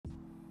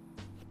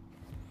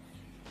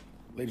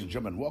Ladies and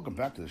gentlemen, welcome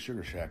back to the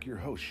Sugar Shack. Your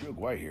host, Suge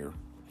White here.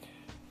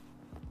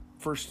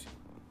 First,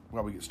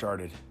 while we get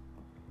started,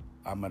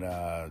 I'm going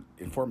to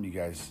inform you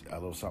guys a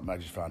little something I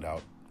just found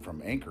out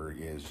from Anchor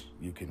is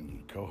you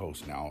can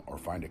co-host now or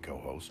find a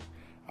co-host.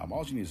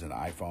 All you need is an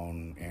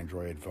iPhone,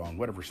 Android phone,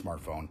 whatever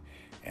smartphone,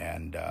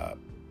 and a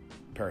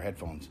pair of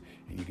headphones.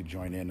 And you can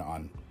join in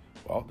on,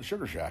 the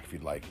Sugar Shack if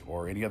you'd like,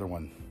 or any other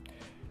one.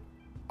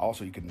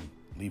 Also, you can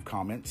leave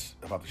comments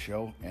about the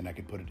show, and I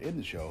can put it in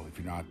the show if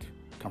you're not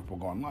comfortable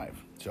going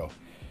live. So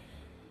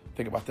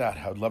think about that.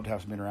 I would love to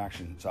have some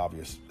interaction. It's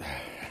obvious.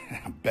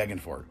 I'm begging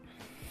for it.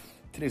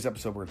 Today's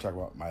episode, we're going to talk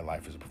about my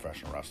life as a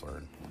professional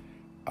wrestler.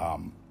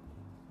 And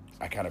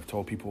I kind of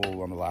told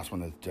people on the last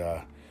one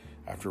that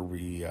after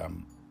we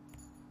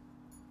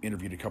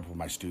interviewed a couple of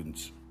my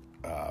students,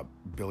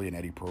 Billy and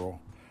Eddie Pearl,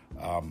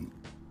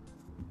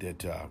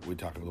 that we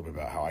talked a little bit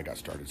about how I got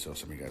started. So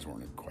some of you guys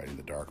weren't quite in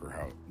the dark or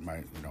how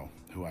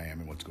who I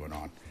am and what's going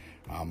on.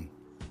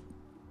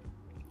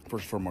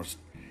 First and foremost,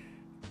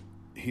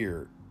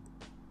 here,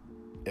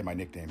 and my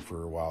nickname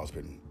for a while has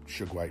been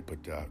Suge White, but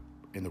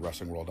in the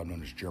wrestling world, I'm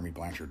known as Jeremy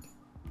Blanchard.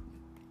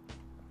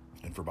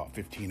 And for about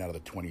 15 out of the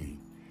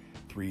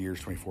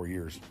 24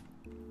 years,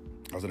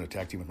 I was in a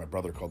tag team with my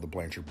brother called the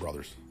Blanchard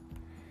Brothers.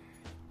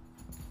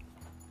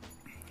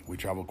 We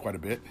traveled quite a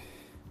bit,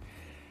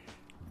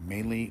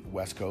 mainly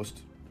West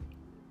Coast,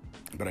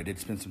 but I did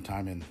spend some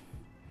time in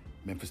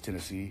Memphis,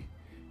 Tennessee,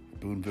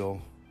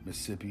 Boonville,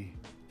 Mississippi,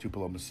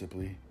 Tupelo,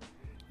 Mississippi,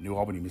 New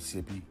Albany,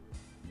 Mississippi,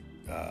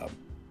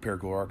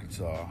 Paragould,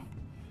 Arkansas,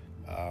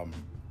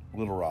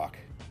 Little Rock,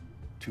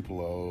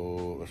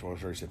 Tupelo, that's what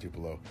I already said,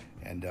 Tupelo,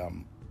 and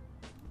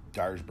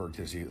Dyersburg,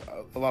 Tennessee,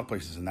 a lot of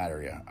places in that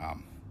area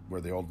where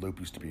the old loop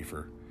used to be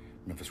for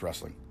Memphis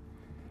wrestling.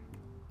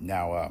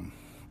 Now,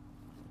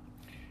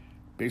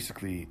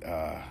 basically,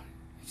 it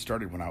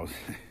started when I was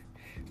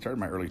started in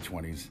my early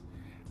 20s.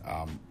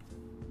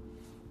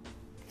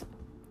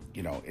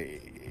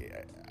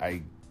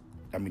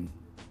 I mean,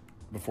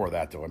 before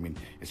that though,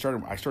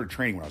 I started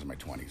training when I was in my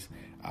 20s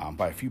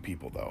by a few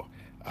people though.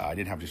 I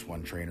didn't have just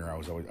one trainer. I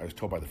was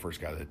told by the first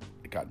guy that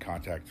I got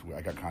contact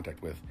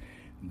with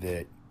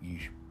that you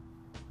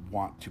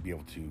want to be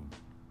able to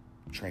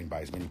train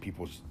by as many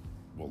people as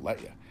will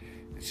let you.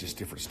 It's just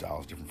different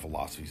styles, different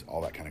philosophies,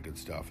 all that kind of good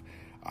stuff.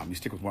 You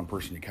stick with one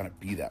person, you kind of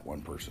be that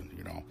one person,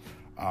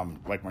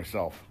 like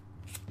myself.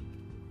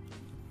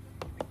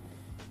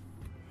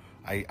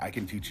 I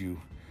can teach you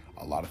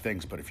a lot of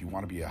things, but if you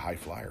want to be a high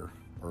flyer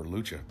or a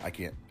lucha, I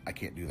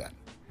can't do that.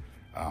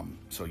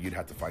 So you'd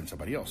have to find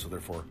somebody else. So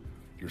therefore,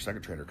 your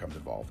second trainer comes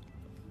involved.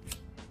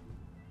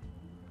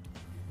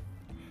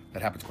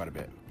 That happens quite a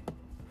bit.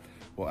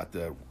 Well, at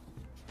the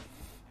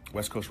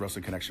West Coast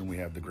Wrestling Connection, we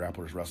have the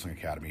Grapplers Wrestling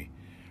Academy,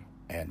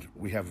 and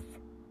we have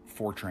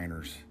 4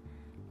 trainers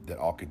that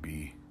all could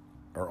be,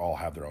 or all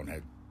have their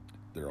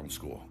own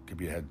school. Could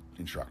be a head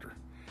instructor.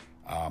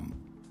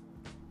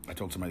 I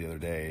told somebody the other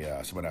day,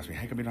 someone asked me,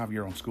 hey, come you don't have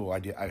your own school?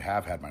 I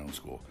have had my own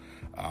school.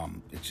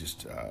 It's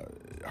just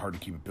hard to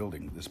keep it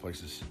building. This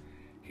place is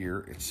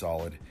here, it's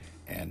solid.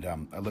 And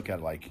I look at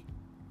it like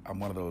I'm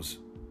one of those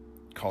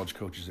college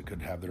coaches that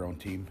could have their own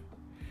team.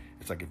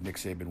 It's like if Nick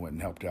Saban went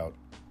and helped out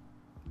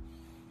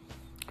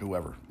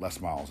whoever,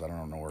 Les Miles, I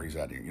don't know where he's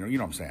at here. You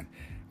know what I'm saying?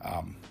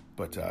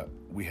 But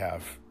we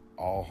have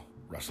all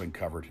wrestling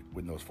covered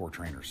with those 4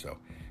 trainers. So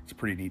it's a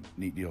pretty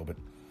neat deal. But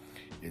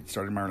it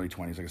started in my early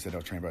 20s. Like I said, I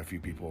was trained by a few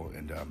people,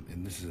 and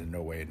this is in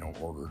no way, in no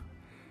order.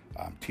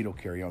 Tito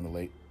Carrion, the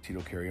late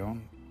Tito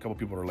Carrion. A couple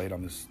people are late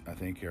on this, I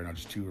think, here. Not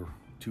just two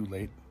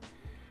late.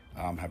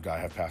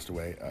 Have passed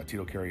away.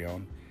 Tito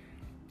Carrion,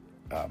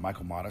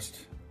 Michael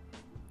Modest,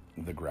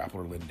 the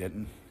grappler Lynn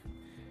Denton,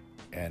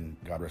 and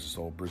God rest his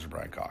soul, Bruiser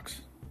Brian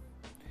Cox.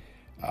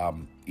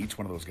 Each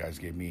one of those guys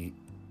gave me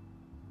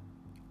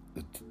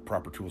the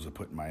proper tools to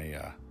put in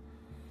my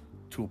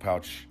tool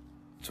pouch,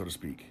 so to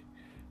speak.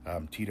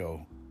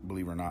 Tito,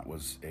 believe it or not,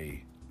 was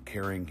a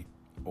caring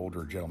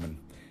older gentleman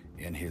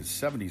in his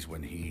 70s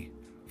when he,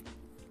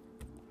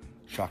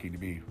 shocking to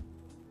me,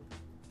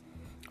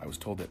 I was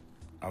told that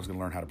I was going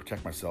to learn how to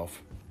protect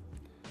myself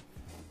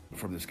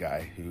from this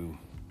guy who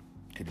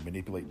could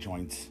manipulate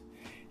joints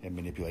and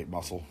manipulate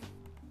muscle.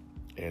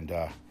 And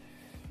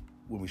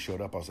when we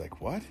showed up, I was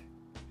like, what?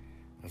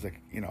 I was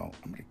like, I'm going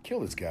to kill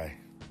this guy.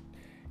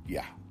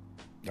 Yeah,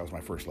 that was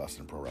my first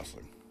lesson in pro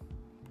wrestling.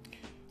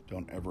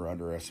 Don't ever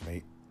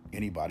underestimate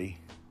anybody,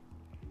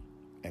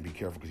 and be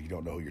careful because you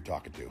don't know who you're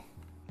talking to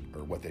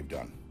or what they've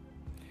done.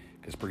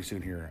 Because pretty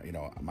soon here,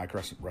 my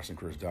wrestling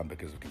career is done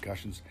because of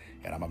concussions,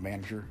 and I'm a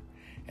manager,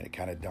 and it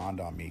kind of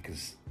dawned on me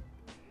because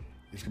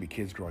there's going to be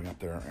kids growing up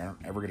there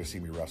aren't ever going to see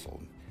me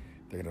wrestle.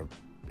 They're going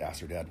to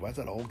ask their dad, why's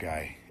that old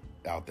guy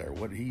out there?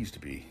 What did he used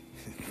to be?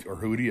 Or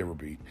who would he ever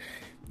be?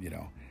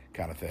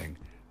 Kind of thing.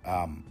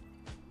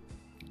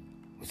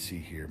 Let's see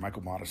here.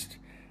 Michael Modest,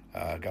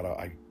 I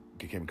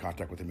came in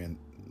contact with him in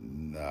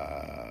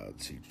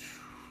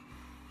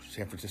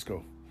San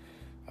Francisco,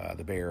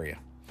 the Bay Area,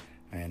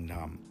 and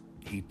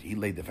he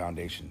laid the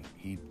foundation.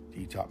 He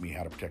taught me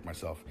how to protect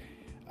myself.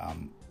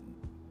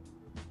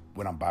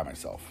 when I'm by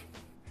myself.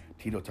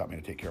 Tito taught me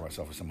to take care of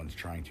myself if someone's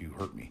trying to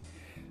hurt me.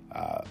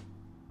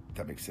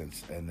 That makes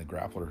sense. And the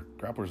grappler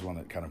is the one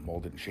that kind of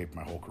molded and shaped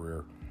my whole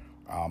career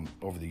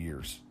over the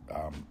years,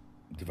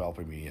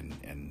 developing me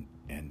and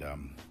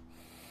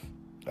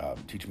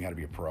teaching me how to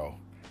be a pro.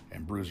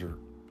 And Bruiser,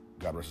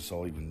 God rest his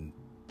soul, even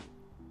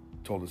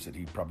told us that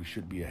he probably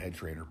should be a head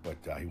trainer, but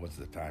he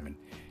wasn't at the time, and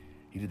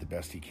he did the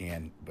best he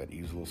can. But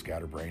he was a little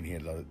scatterbrained. He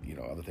had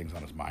other things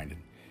on his mind,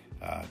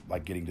 and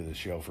like getting to the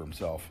show for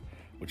himself,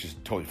 which is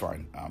totally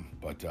fine.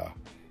 But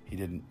he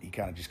didn't. He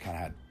was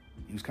kind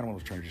of one of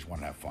those trainers who just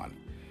wanted to have fun.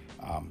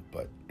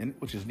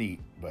 Which is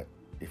neat. But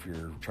if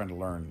you're trying to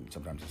learn,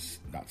 sometimes it's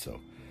not so.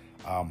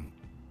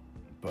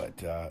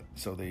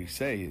 So they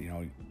say,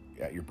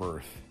 at your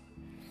birth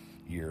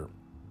year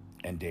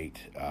and date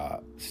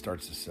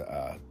starts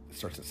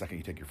the second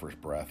you take your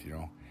first breath,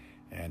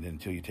 and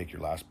until you take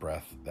your last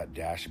breath, that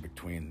dash in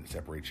between that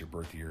separates your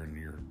birth year and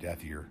your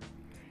death year,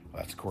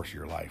 well, that's the course of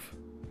your life.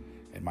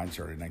 And mine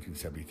started in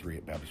 1973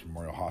 at Baptist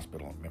Memorial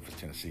Hospital in Memphis,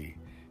 Tennessee.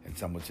 And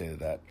some would say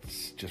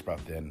that's just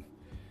about then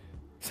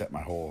set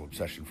my whole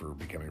obsession for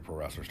becoming a pro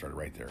wrestler started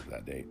right there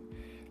that date.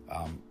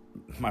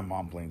 My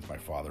mom blames my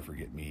father for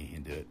getting me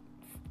into it,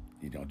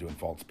 doing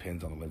false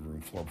pins on the living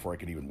room floor before I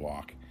could even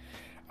walk.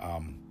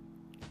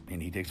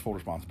 And he takes full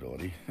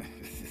responsibility.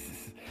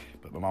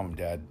 But my mom and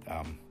dad,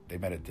 they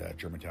met at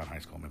Germantown High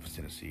School in Memphis,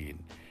 Tennessee. And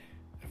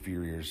a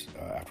few years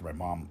after my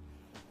mom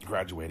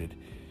graduated,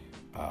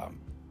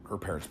 her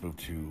parents moved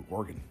to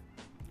Oregon.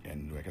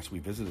 And I guess we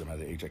visited them at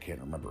an age I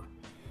can't remember.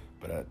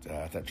 But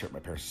at that trip, my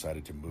parents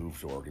decided to move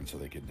to Oregon so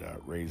they could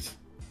raise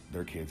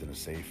their kids in a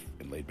safe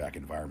and laid-back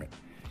environment,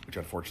 which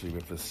unfortunately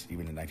Memphis,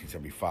 even in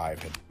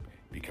 1975, had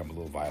become a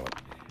little violent.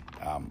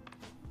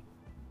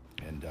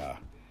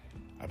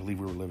 I believe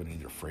we were living in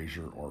either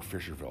Fraser or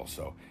Fisherville,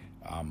 so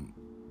I'm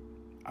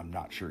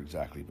not sure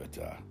exactly. But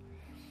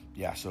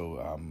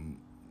so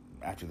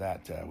after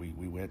that,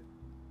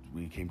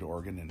 we came to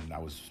Oregon, and I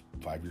was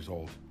 5 years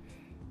old.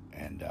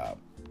 And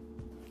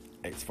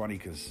it's funny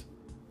because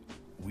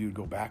we would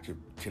go back to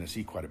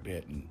Tennessee quite a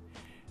bit,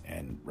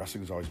 and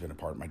wrestling has always been a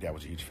part. My dad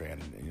was a huge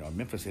fan, and in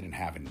Memphis they didn't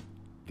have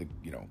the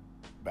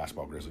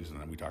basketball Grizzlies,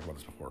 and we talked about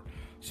this before.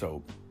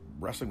 So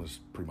wrestling was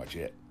pretty much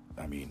it.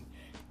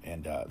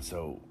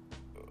 So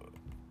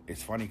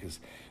it's funny because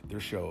their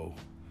show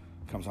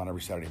comes on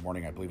every Saturday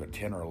morning, I believe at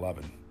 10 or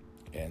 11.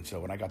 And so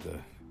when I got to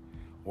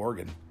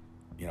Oregon,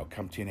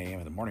 come 10 a.m.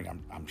 in the morning,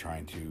 I'm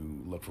trying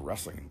to look for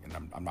wrestling,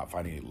 and I'm not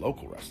finding any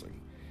local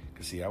wrestling.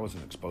 Because, see, I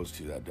wasn't exposed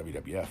to that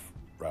WWF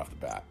right off the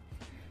bat.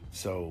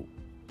 So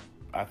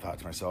I thought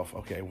to myself,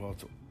 okay, well,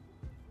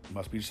 it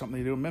must be something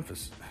they do in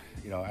Memphis.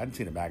 I hadn't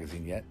seen a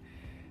magazine yet.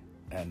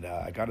 And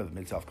I got to the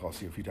Mid-South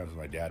Coliseum a few times with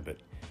my dad, but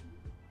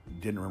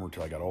didn't remember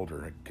until I got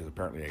older, because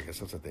apparently, I guess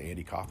that's like the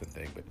Andy Kaufman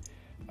thing, but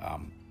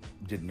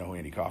didn't know who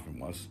Andy Kaufman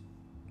was.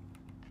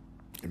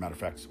 As a matter of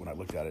fact, when I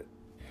looked at it,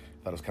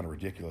 I thought it was kind of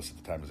ridiculous at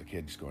the time as a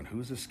kid, just going,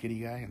 who's this skinny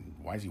guy, and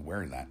why is he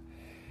wearing that?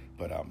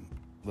 But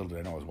little did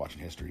I know I was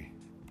watching history,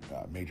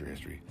 major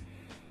history.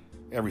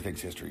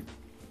 Everything's history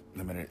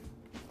the minute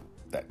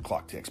that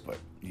clock ticks, but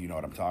you know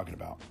what I'm talking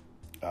about.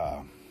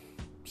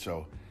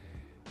 So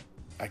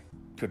I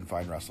couldn't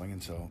find wrestling,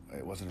 and so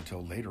it wasn't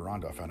until later on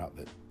that I found out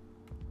that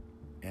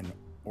in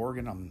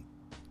Oregon,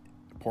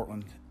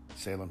 Portland,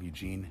 Salem,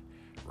 Eugene,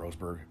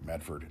 Roseburg,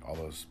 Medford, all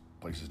those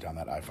places down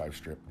that I-5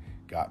 strip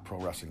got pro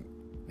wrestling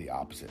the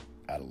opposite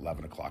at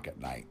 11 o'clock at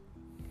night.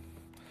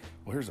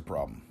 Well, here's the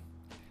problem.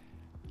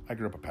 I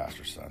grew up a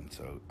pastor's son,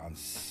 so on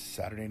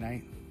Saturday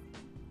night,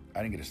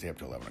 I didn't get to stay up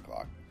till 11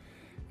 o'clock.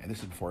 And this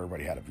is before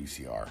everybody had a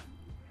VCR.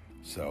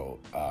 So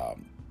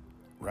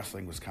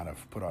wrestling was kind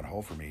of put on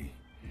hold for me,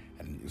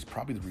 and it was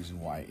probably the reason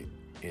why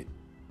it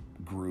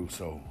grew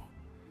so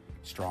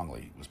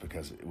strongly, was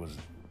because it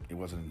wasn't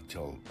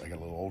until I got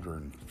a little older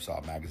and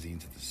saw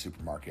magazines at the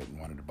supermarket and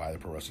wanted to buy the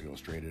Pro Wrestling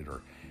Illustrated,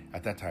 or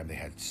at that time they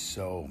had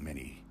so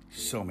many.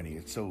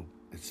 It's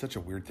such a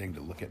weird thing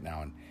to look at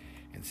now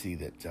and see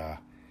that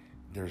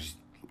there's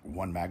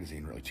one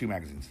magazine, really two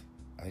magazines.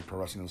 I think Pro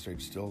Wrestling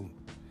Illustrated still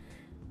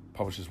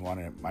publishes one,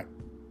 and it might,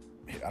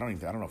 I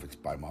don't know if it's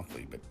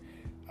bi-monthly, but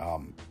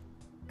and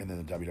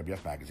then the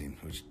WWF magazine,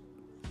 which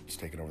is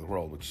taking over the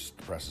world, which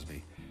depresses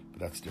me, but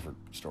that's a different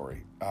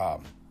story.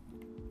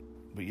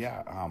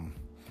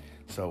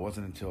 So it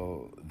wasn't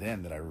until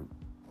then that I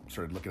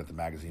started looking at the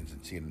magazines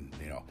and seeing,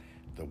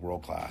 the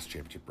world-class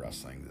championship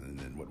wrestling, and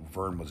then what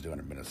Vern was doing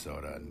in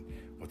Minnesota, and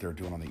what they were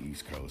doing on the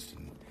East Coast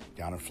and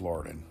down in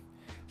Florida. And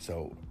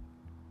so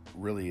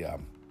really,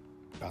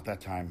 about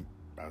that time,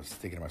 I was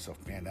thinking to myself,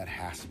 man, that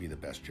has to be the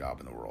best job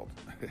in the world.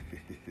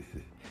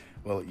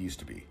 Well, it used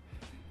to be.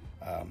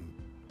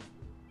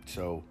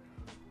 So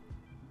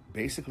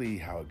basically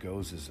how it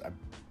goes is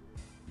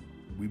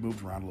we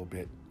moved around a little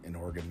bit in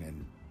Oregon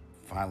and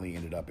finally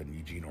ended up in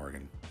Eugene,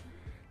 Oregon.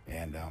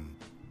 And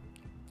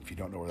if you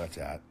don't know where that's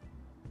at,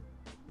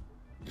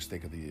 just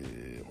think of the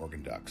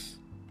Oregon Ducks.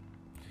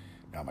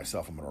 Now,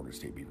 myself, I'm an Oregon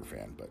State Beaver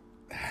fan, but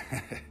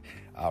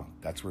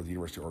that's where the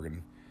University of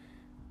Oregon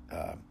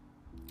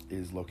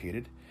is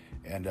located.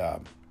 And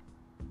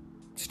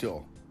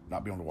still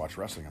not being able to watch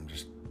wrestling, I'm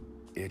just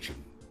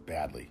itching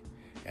badly.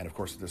 And of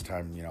course, at this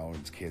time,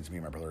 as kids, me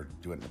and my brother are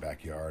doing it in the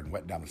backyard and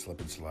wetting down the slip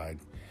and slide,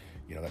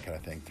 that kind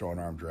of thing, throwing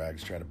arm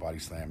drags, trying to body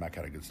slam, that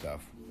kind of good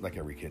stuff, like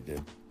every kid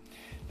did.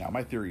 Now,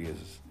 my theory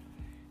is,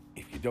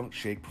 if you don't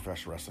shake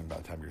professional wrestling by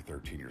the time you're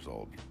 13 years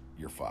old,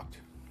 you're fucked.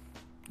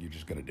 You're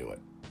just going to do it.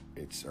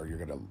 Or you're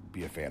going to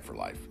be a fan for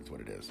life. It's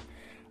what it is.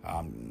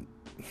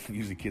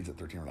 Usually kids at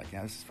 13 are like,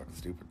 yeah, this is fucking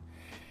stupid.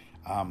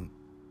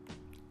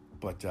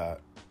 But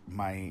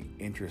my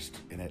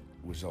interest in it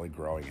was only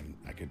growing, and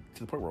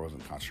to the point where I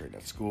wasn't concentrating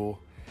at school.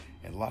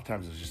 And a lot of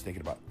times I was just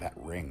thinking about the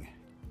ring.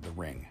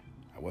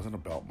 I wasn't a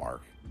belt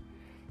mark.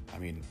 I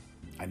mean,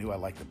 I knew I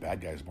liked the bad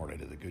guys more than I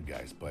did the good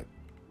guys, but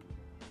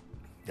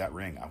that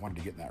ring, I wanted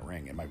to get in that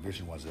ring, and my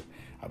vision was that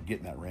I would get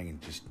in that ring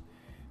and just,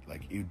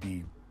 like, it would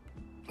be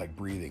like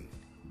breathing,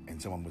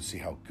 and someone would see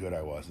how good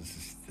I was.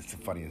 It's the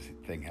funniest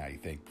thing how you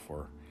think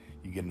before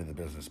you get into the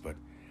business, but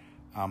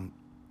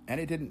and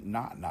it didn't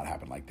not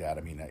happen like that.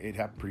 I mean, it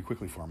happened pretty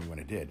quickly for me when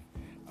it did,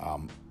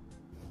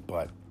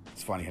 but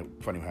it's funny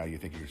how you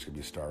think you're just gonna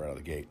be a star right out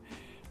of the gate.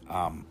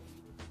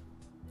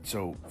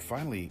 So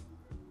finally,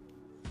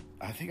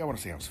 I think I want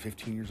to say I was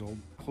 15 years old,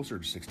 closer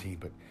to 16,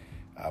 but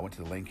I went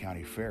to the Lane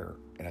County Fair,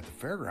 and at the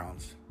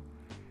fairgrounds,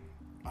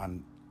 it's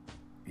going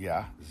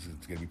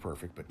to be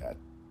perfect, but at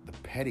the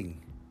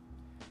petting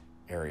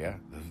area,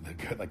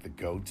 like the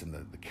goats and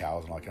the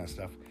cows and all that kind of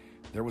stuff,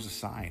 there was a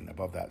sign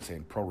above that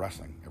saying pro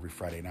wrestling every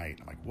Friday night.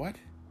 I'm like, what?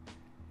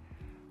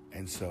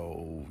 And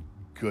so,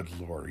 good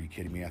Lord, are you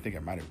kidding me? I think I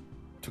might have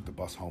took the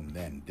bus home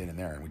then and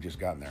there, and we just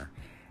gotten there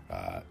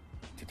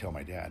to tell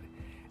my dad.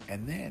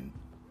 And then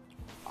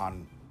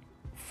on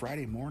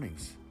Friday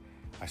mornings,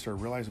 I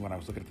started realizing when I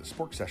was looking at the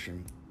sports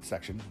section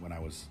when I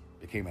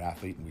became an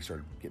athlete and we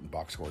started getting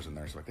box scores in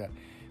there and stuff like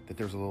that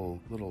there was a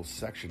little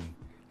section,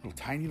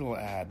 tiny little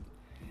ad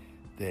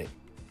that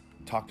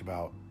talked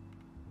about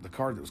the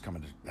card that was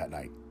coming that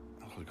night.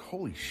 I was like,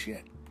 holy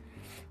shit.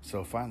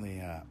 So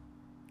finally,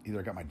 either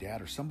I got my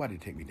dad or somebody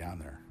to take me down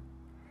there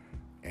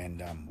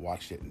and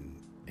watched it, and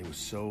it was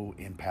so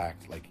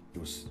impact, like it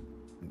was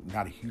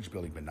not a huge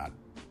building, but not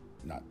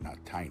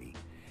tiny.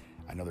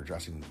 I know their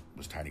dressing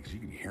was tiny because you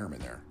could hear them in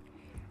there.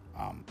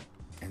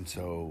 And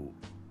so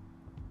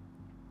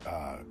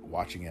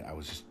watching it, I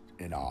was just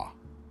in awe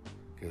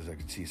because I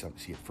could see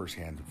it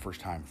firsthand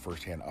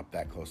up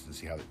that close and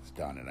see how it's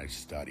done. And I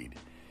studied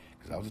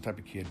because I was the type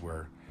of kid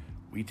where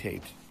we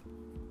taped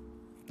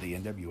the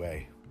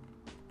NWA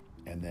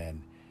and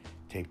then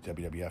taped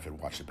WWF and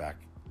watched it back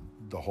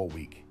the whole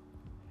week.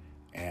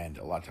 And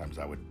a lot of times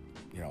I would,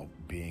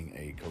 being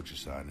a coach's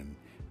son and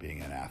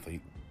being an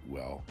athlete,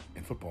 well,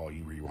 in football,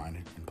 you rewind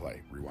and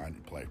play, rewind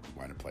and play,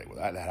 rewind and play. Well,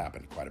 that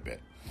happened quite a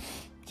bit.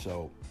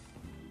 So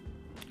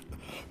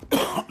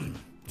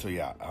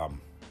yeah,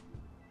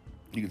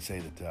 you could say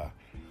that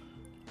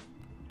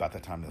about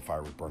that time the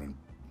fire was burning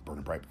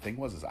bright. The thing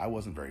was I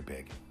wasn't very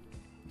big.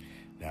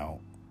 Now,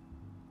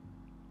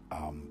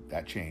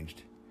 that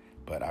changed,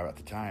 but at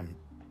the time,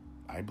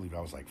 I believe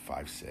I was like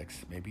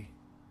 5'6", maybe,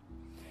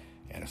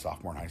 and a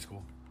sophomore in high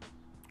school,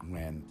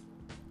 when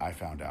I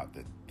found out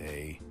that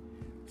they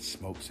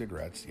smoke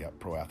cigarettes. Yeah,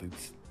 pro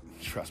athletes,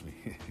 trust me.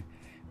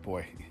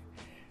 Boy,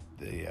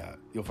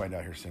 you'll find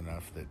out here soon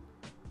enough that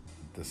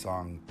the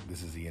song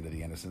 "This Is the End of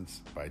the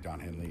Innocence" by Don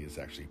Henley is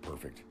actually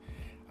perfect.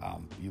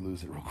 You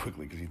lose it real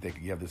quickly because you think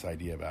you have this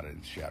idea about it and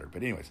it's shattered.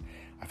 But anyways,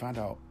 I found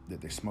out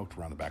that they smoked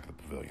around the back of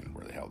the pavilion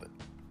where they held it.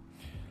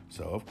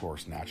 So, of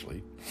course,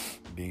 naturally,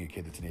 being a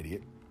kid that's an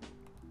idiot,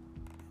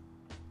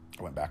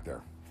 I went back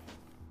there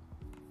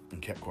and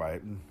kept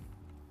quiet, and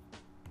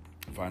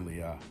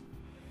finally,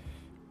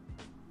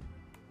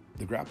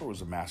 the grappler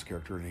was a masked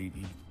character, and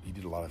he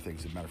did a lot of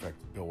things. As a matter of fact,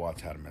 Bill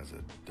Watts had him as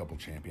a double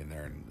champion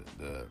there in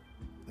the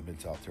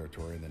Mid-South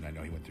Territory, and then I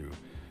know he went through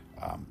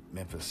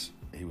Memphis.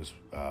 He was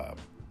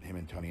him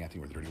and Tony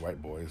Anthony were the Dirty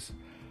White Boys,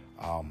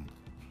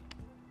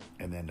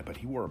 but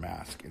he wore a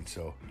mask, and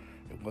so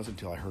it wasn't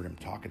until I heard him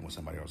talking with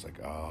somebody I was like,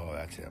 oh,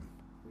 that's him.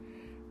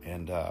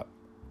 And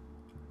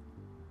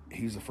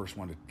he's the first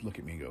one to look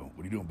at me and go,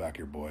 "What are you doing back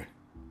here, boy?"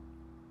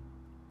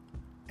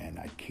 And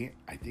I think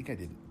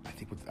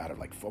out of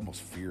like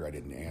almost fear, I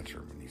didn't answer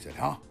him. And he said,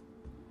 "Huh?"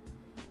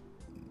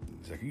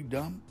 He's like, "Are you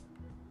dumb?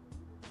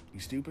 You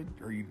stupid?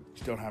 Or you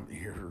just don't have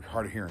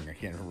hard of hearing?" I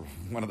can't remember,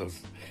 one of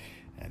those.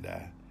 And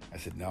I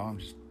said, "No, I'm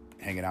just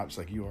hanging out just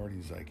like you are." And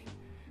he's like,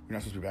 "You're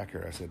not supposed to be back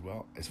here." I said,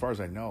 "Well, as far as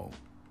I know,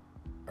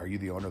 are you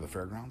the owner of the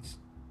fairgrounds?"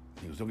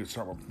 He goes, "Don't get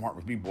smart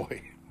with me,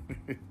 boy."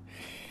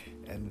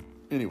 And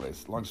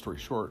anyways, long story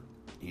short,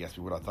 he asked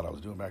me what I thought I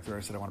was doing back there.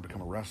 I said I want to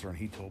become a wrestler, and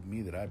he told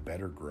me that I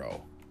better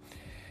grow.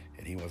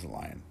 And he wasn't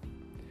lying.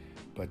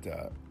 But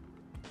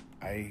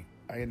I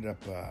ended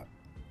up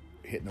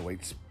hitting the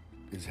weights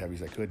as heavy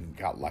as I could and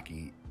got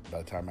lucky. By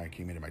the time I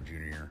came into my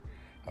junior year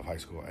of high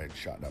school, I had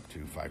shot up to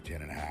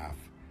 5'10" and a half.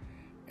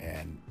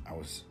 And I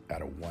was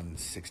at a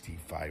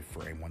 165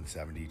 frame,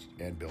 170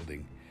 and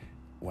building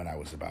when I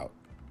was about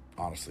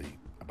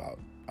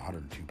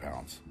 102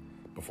 pounds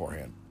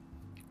beforehand.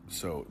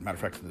 So, matter of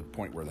fact, to the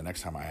point where the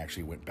next time I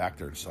actually went back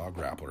there and saw a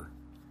grappler,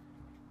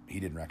 he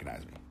didn't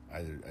recognize me.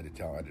 I did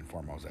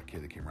inform him I was that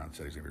kid that came around and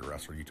said he's going to be a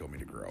wrestler. You told me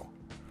to grow.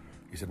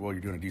 He said, well,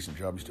 you're doing a decent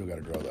job. You still got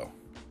to grow, though.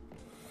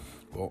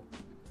 Well,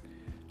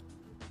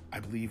 I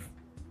believe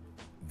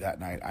that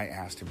night I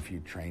asked him if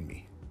he'd train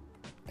me.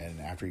 And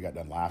after he got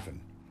done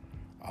laughing,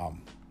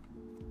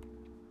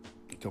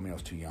 he told me I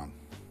was too young.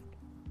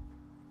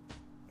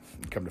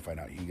 Come to find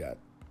out, he got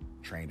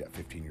trained at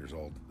 15 years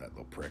old, that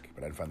little prick.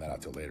 But I didn't find that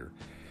out till later.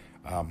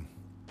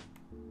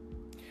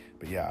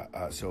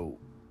 So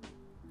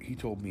he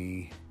told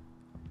me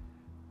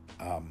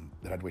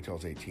that I'd wait till I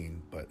was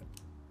 18, but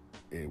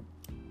it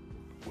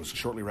was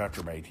shortly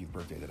after my 18th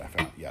birthday that I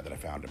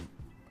found him.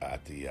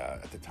 At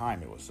the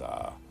time, it was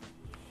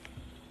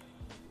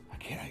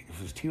if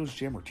it was Tito's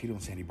gym or Tito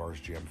and Sandy Barr's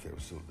gym. If it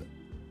was still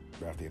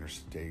off the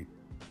interstate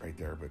right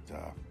there, but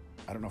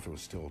I don't know if it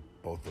was still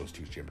both those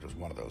two's gym. But it was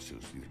one of those two,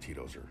 either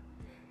Tito's or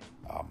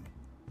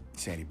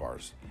Sandy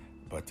Barr's.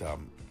 But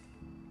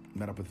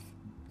met up with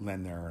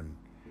Len there, and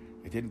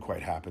it didn't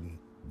quite happen.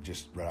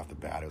 Just right off the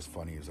bat, it was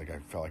funny. It was like I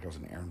felt like I was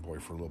an errand boy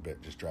for a little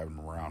bit, just driving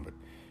him around, but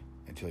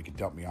until he could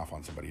dump me off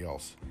on somebody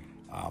else.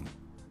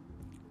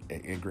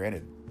 And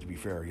granted, to be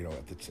fair,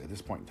 at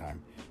this point in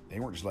time, they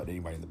weren't just letting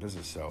anybody in the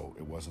business, so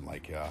it wasn't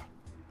like,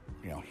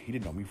 he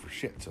didn't know me for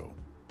shit. So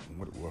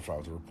what if I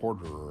was a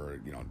reporter or, a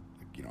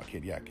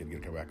kid gonna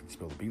come back and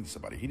spill the beans to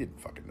somebody? He didn't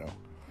fucking know.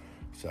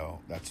 So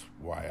that's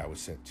why I was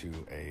sent to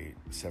a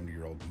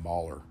 70-year-old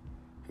mauler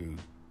who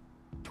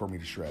tore me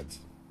to shreds.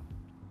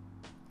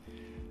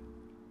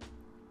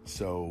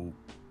 So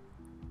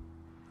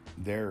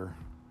there,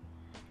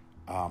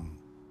 I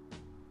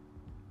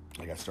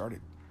got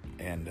started,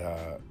 and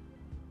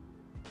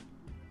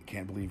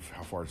can't believe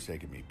how far it's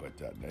taken me. But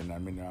and I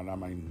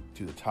mean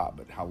to the top,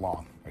 but how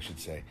long, I should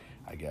say,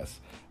 I guess.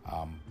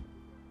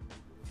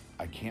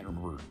 I can't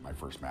remember my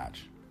first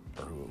match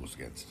or who it was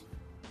against.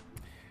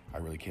 I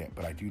really can't.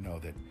 But I do know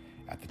that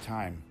at the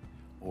time,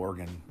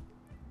 Oregon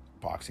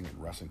Boxing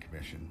and Wrestling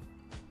Commission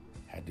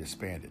had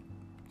disbanded,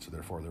 so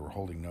therefore they were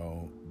holding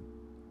no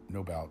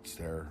bouts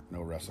there,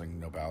 no wrestling,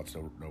 no bouts,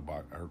 or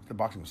the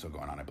boxing was still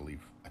going on, I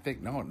believe. I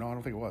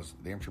don't think it was.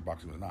 The amateur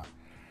boxing was not.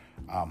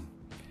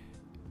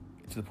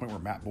 To the point where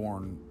Matt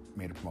Bourne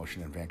made a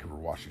promotion in Vancouver,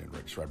 Washington,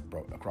 right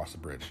across the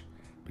bridge,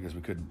 because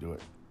we couldn't do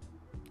it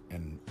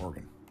in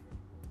Oregon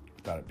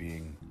without it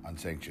being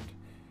unsanctioned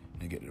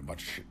and getting in a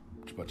bunch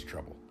of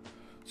trouble.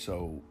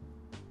 So,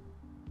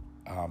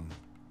 I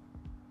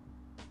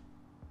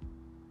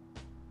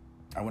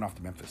went off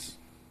to Memphis.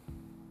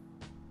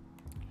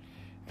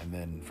 And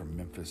then from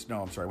Memphis,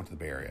 I went to the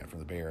Bay Area. From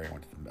the Bay Area,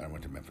 I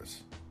went to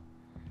Memphis.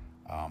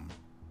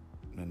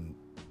 Then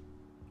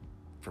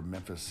from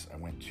Memphis, I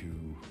went to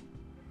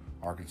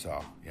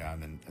Arkansas. Yeah,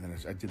 and then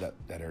I did that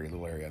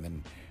little area,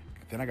 and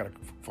then I got a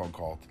phone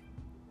call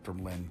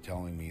from Lynn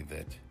telling me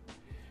that,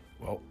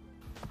 well,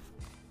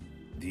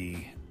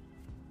 the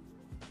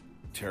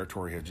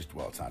territory had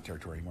it's not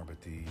territory anymore,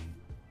 but the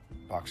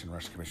Boxing and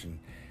Wrestling Commission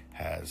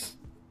has,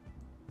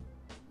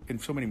 in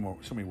so many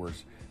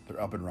words,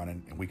 they're up and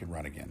running, and we can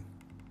run again.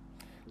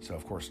 So,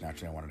 of course,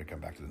 naturally, I wanted to come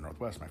back to the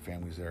Northwest. My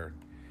family's there.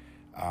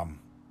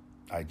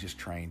 I just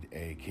trained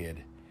a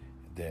kid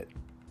that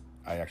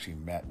I actually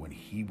met when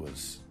he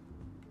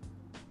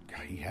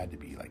had to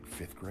be like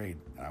 5th grade,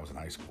 and I was in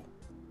high school.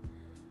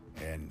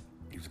 And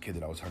he was a kid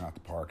that always hung out the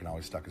park and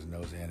always stuck his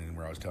nose in, and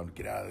where I was telling him,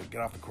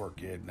 get off the court,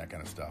 kid, and that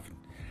kind of stuff.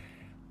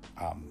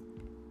 And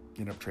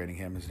ended up training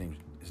him. His name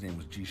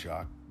was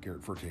G-Shock,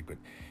 Garrett Furtick, but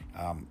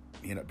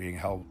he ended up being a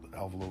hell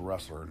of a little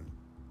wrestler. And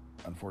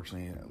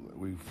unfortunately,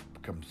 we've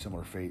become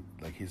similar fate.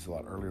 Like, he's a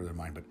lot earlier than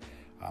mine, but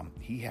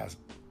he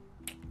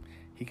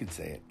can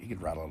say it. He can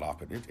rattle it off,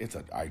 but it's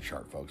an eye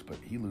chart, folks. But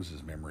he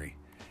loses memory.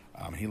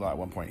 At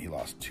one point, he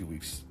lost 2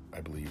 weeks,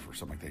 I believe, or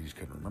something like that. He just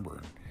couldn't remember.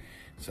 And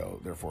so,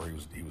 therefore,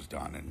 he was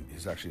done. And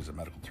his actually is a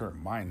medical term.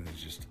 Mine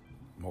is just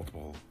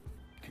multiple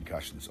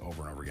concussions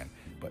over and over again,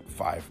 but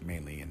 5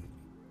 mainly in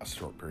a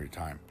short period of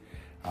time.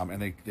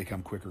 And they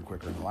come quicker and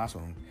quicker. And the last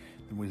one,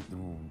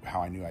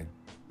 how I knew I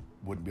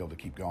wouldn't be able to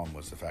keep going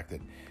was the fact that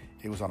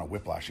it was on a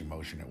whiplashing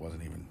motion. I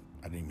didn't even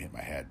hit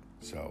my head.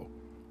 So,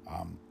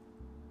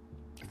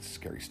 it's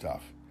scary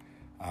stuff.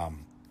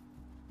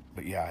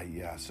 But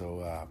yeah.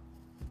 So,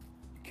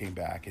 came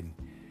back, and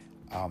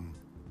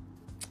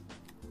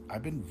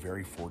I've been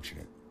very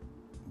fortunate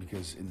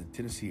because in the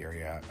Tennessee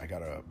area, I got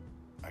to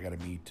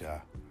meet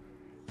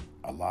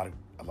a lot of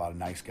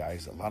nice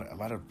guys, a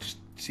lot of just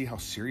see how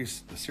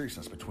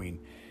seriousness between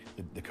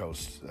the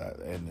coast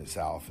and the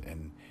South,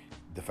 and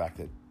the fact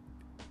that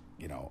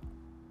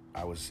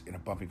I was in a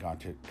bumping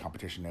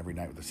competition every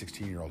night with a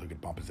 16-year-old who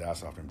could bump his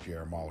ass off him,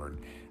 J.R. Mahler, and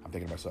I'm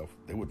thinking to myself,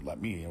 they wouldn't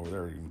let me over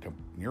there even come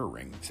near a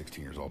ring at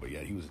 16 years old, but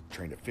yeah, he was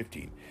trained at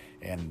 15,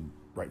 and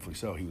rightfully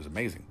so. He was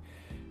amazing.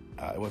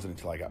 It wasn't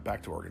until I got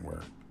back to Oregon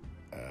where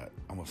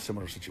almost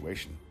similar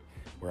situation,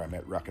 where I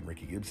met Ruck and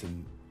Ricky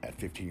Gibson at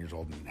 15 years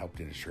old and helped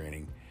in his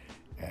training,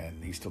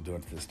 and he's still doing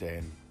it to this day,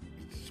 and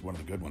he's one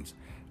of the good ones.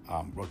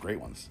 Well, great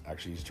ones.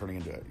 Actually, he's turning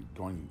into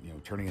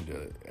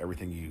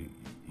everything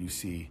you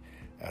see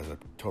as a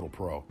total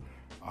pro.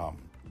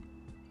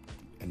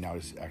 And now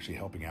he's actually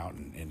helping out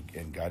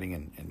and guiding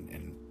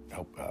and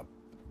help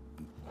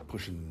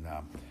pushing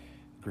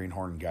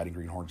Greenhorn, guiding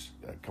Greenhorns,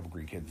 a couple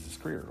green kids his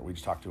career. We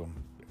just talked to him,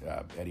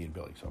 Eddie and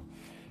Billy. So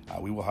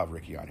we will have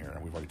Ricky on here,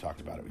 and we've already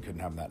talked about it. We couldn't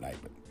have him that night,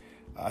 but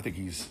I think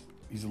he's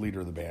the leader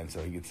of the band,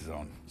 so he gets his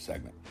own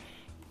segment.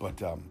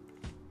 But I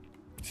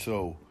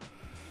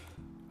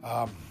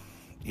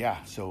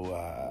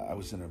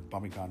was in a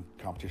bumping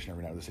competition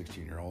every night with a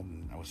 16-year-old,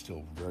 and I was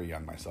still very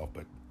young myself.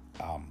 But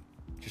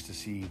just to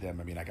see them,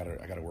 I mean, I got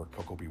to work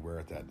Coco Beware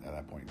at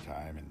that point in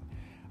time, and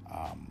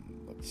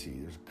let's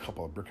see, there's a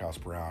couple of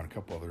Brickhouse Brown, a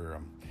couple other.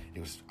 It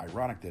was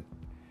ironic that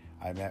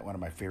I met one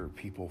of my favorite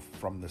people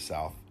from the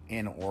South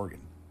in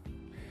Oregon.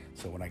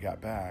 So when I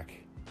got back,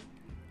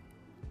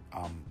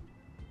 I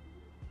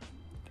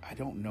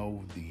don't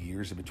know the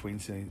years in between.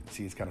 See,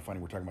 it's kind of funny.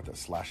 We're talking about that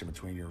slash in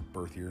between your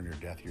birth year and your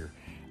death year.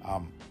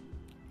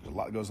 There's a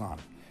lot that goes on.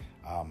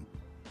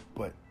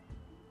 But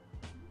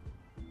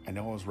I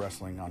know I was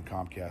wrestling on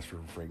Comcast for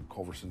Frank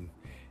Culverson,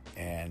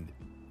 and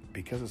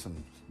because of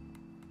some,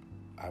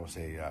 I would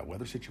say,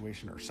 weather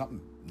situation or something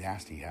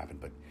nasty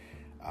happened, but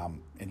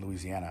in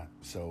Louisiana.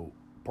 So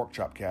Pork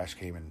Chop Cash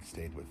came and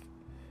stayed with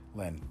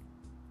Lynn,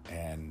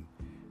 and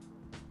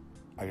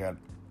I got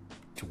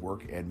to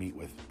work and meet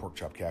with Pork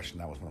Chop Cash,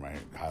 and that was one of my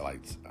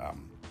highlights.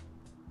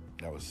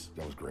 That was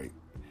great.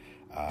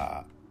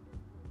 Matter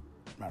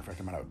of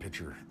fact, I might have a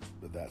picture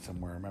of that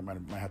somewhere. I might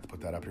have to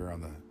put that up here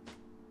on the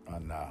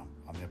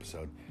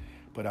episode.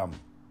 But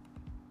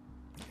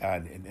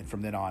and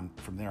from there on,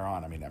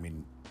 I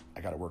mean,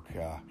 I got to work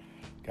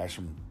guys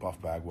from Buff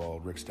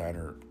Bagwell, Rick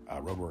Steiner,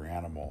 Road Warrior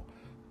Animal,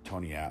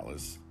 Tony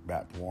Atlas,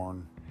 Matt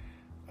Bourne,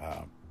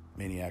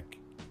 Mean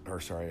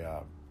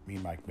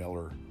Mike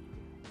Miller.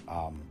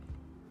 I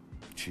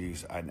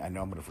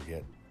know I'm going to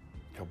forget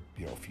a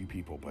few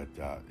people, but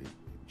it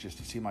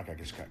seemed like I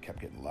just kept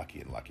getting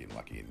lucky. And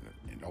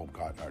oh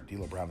God,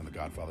 D'Lo Brown and the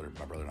Godfather,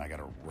 my brother and I got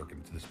to work.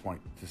 And to this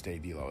point, to this day,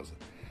 D'Lo is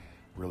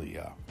really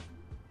a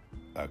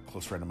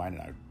close friend of mine,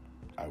 and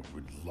I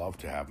would love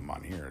to have him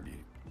on here.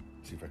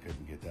 See if I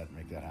couldn't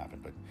make that happen.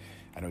 But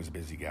I know he's a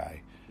busy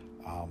guy.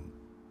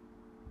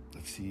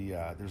 Let's see.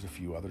 There's a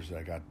few others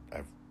that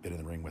I've been in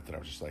the ring with that I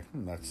was just like,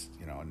 that's,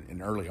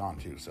 and early on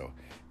too. So it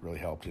really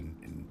helped.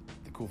 And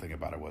the cool thing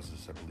about it was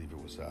I believe it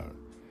was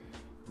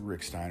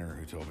Rick Steiner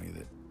who told me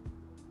that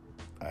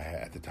I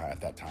had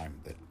at that time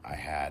that I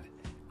had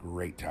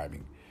great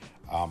timing,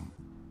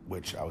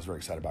 which I was very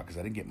excited about because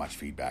I didn't get much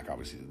feedback.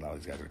 Obviously, a lot of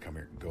these guys are gonna come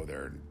here and go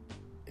there, and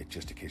it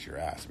just to kiss your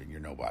ass. I mean,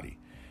 you're nobody.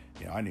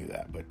 I knew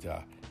that, but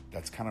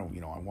that's kind of I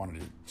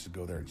wanted to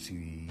go there and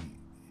see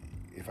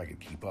if I could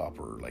keep up,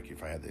 or like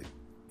if I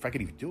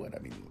could even do it. I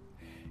mean,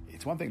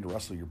 it's one thing to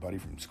wrestle your buddy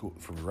from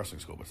your wrestling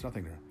school, but it's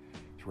nothing to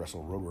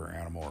wrestle Road Warrior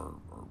Animal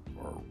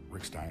or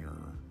Rick Steiner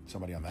or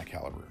somebody on that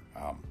caliber.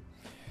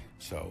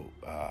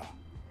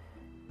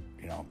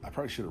 I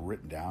probably should have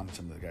written down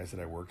some of the guys that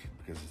I worked,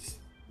 because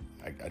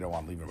I don't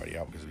want to leave anybody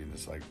out, because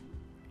it's like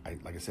I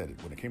said,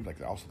 when it came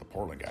to also the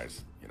Portland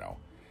guys,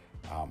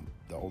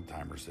 the old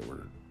timers that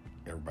were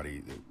everybody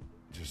that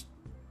just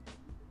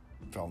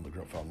fell in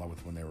love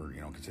with when they were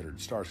considered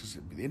stars, because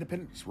the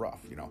independent is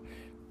rough.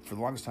 For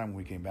the longest time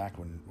when we came back,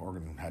 when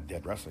Oregon had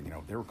dead wrestling,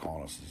 they were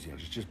calling us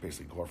just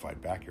basically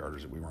glorified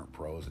backyarders, that we weren't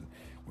pros, and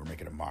we were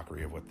making a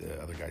mockery of what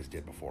the other guys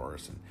did before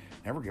us and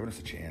never giving us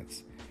a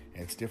chance.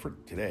 And it's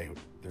different today.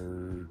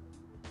 We're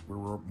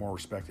more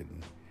respected,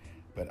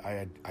 but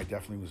I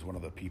definitely was one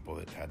of the people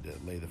that had to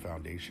lay the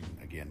foundation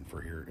again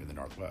for here in the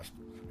Northwest,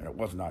 and it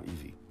was not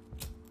easy.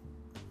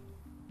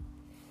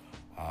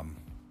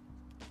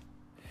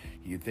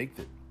 You'd think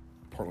that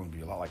Portland would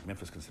be a lot like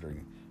Memphis,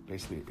 considering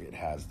basically it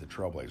has the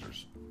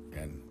Trailblazers,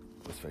 and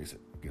let's face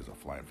it, gives a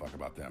flying fuck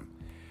about them,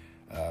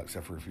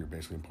 except for if you're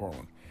basically in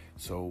Portland.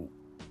 So,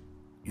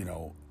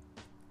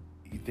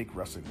 you'd think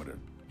wrestling would have,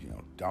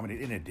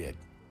 dominated, and it did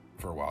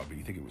for a while, but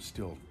you think it would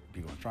still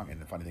be going strong.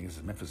 And the funny thing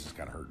is Memphis is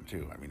kind of hurting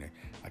too. I mean,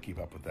 I keep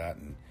up with that,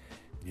 and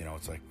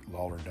it's like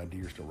Lawler and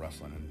Dundee are still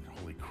wrestling, and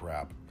holy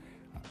crap,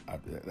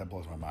 that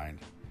blows my mind.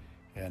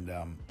 And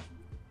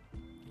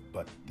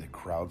but the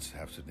crowds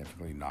have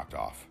significantly knocked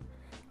off.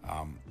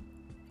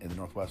 In the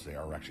Northwest, they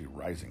are actually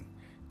rising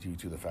due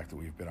to the fact that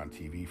we've been on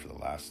TV for the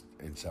last,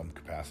 in some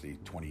capacity,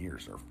 20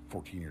 years or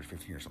 14 years,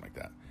 15 years, something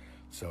like that.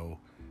 So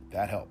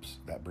that helps.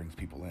 That brings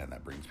people in.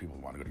 That brings people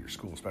who want to go to your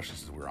school, especially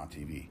since we're on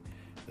TV.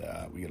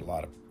 We get a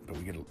lot of, but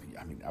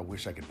I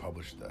wish I could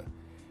publish the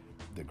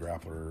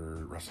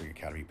Grappler Wrestling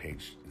Academy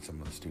page and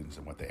some of the students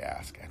and what they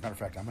ask. As a matter of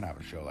fact, I'm going to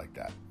have a show like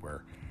that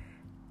where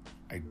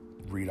I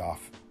read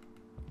off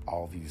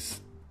all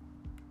these,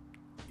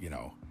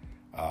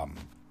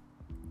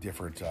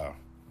 different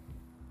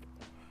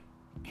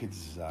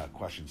kids'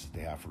 questions that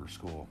they have for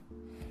school.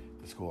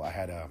 The school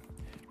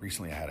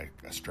recently I had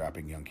a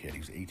strapping young kid. He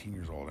was 18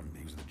 years old, and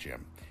he was in the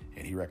gym,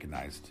 and he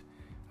recognized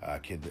a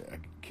kid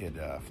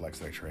flex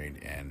that I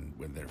trained, and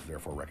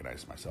therefore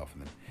recognized myself,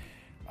 and then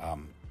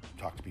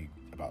talked to me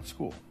about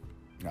school.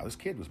 Now, this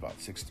kid was about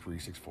 6'3",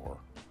 6'4".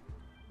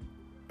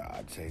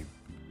 I'd say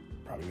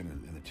probably in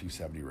the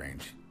 270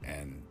 range.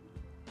 And,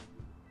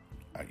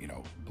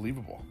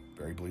 believable,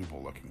 very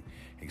believable looking.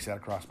 He sat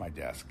across my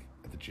desk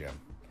at the gym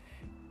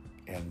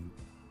and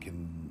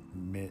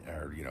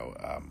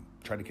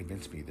tried to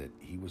convince me that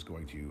he was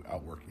going to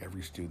outwork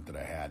every student that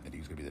I had, that he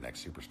was going to be the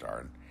next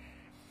superstar. And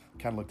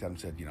kind of looked at him and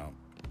said,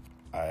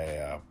 I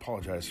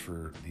apologize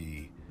for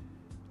the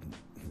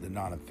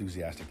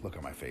non-enthusiastic look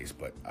on my face,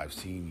 but I've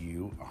seen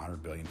you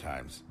 100 billion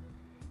times,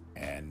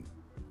 and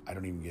I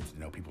don't even get to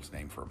know people's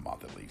name for a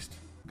month at least,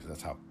 because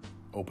that's how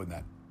open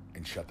that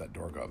and shut that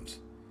door goes.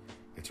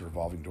 It's a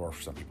revolving door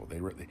for some people.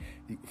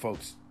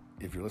 Folks,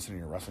 if you're listening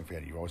to a wrestling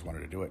fan, you've always wanted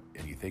to do it,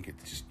 and you think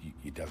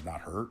it does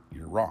not hurt,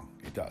 you're wrong.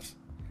 It does.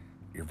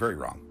 You're very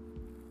wrong.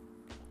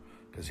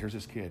 Because here's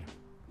this kid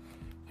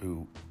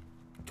who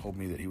told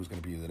me that he was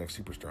going to be the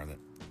next superstar and that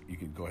you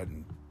could go ahead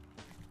and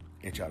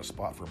itch out a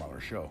spot for him on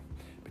our show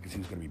because he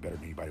was going to be better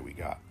than anybody we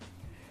got.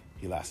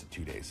 He lasted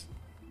 2 days.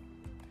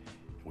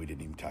 We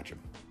didn't even touch him.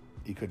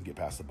 He couldn't get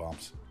past the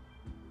bumps.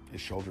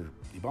 His shoulder,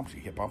 he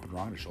kept bumping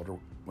wrong, and his shoulder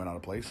went out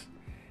of place,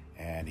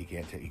 and he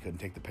couldn't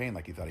take the pain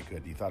like he thought he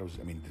could. He thought it was,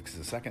 because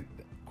the second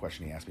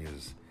question he asked me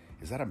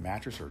is that a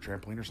mattress or a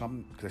trampoline or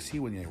something? Because I see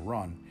when they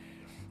run,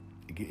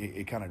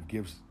 it kind of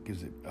gives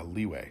it a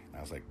leeway. And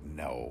I was like,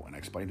 no. And I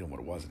explained to him what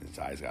it was, and his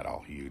eyes got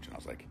all huge. And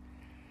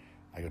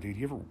I go, dude,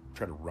 you ever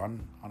try to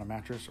run on a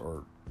mattress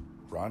or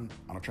run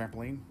on a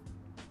trampoline?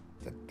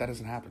 That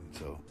doesn't happen.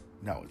 So,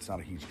 no, it's not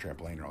a huge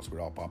trampoline, or else we'd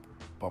all bump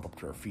up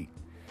to our feet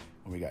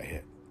when we got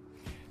hit.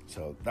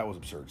 So that was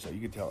absurd. So you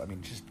could tell,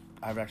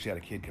 I've actually had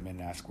a kid come in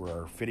and ask where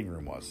our fitting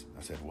room was.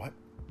 I said, what?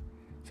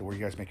 I said, where do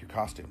you guys make your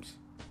costumes?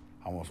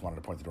 I almost wanted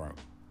to point the door.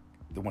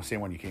 The same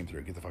one you came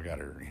through, get the fuck out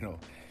of here.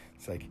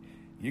 It's like,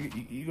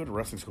 you go to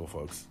wrestling school,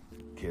 folks,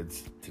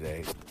 kids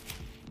today,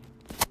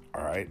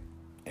 all right?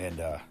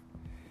 And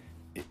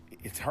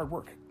it's hard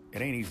work.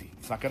 It ain't easy.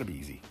 It's not going to be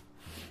easy.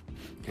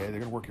 Okay? They're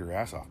going to work your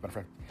ass off. Matter of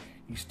fact,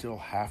 you still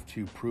have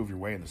to prove your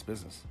way in this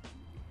business.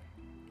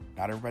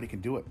 Not everybody can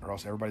do it, or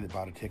else everybody that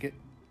bought a ticket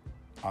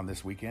on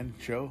this weekend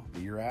show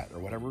that you're at or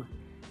whatever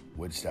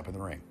would step in the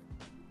ring.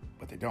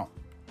 But they don't.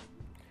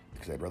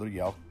 Because they'd rather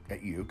yell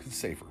at you because it's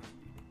safer.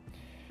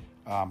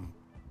 I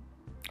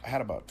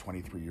had about a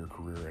 23-year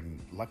career, and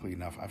luckily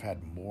enough, I've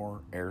had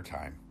more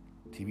airtime,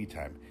 TV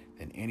time,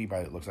 than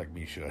anybody that looks like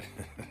me should.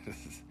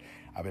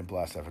 I've been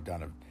blessed. I've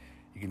done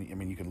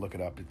you can look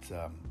it up. It's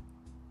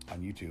on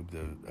YouTube,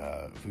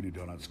 the Voodoo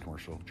Donuts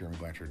commercial, Jeremy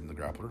Blanchard and the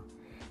Grappler.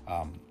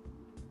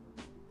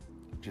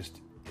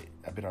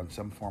 I've been on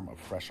some form of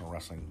professional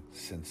wrestling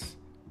since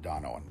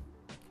Don Owen,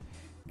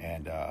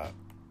 and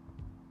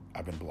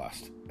I've been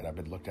blessed, and I've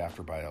been looked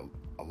after by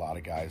a lot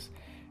of guys.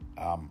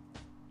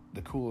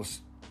 The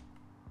coolest,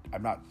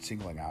 I'm not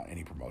singling out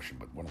any promotion,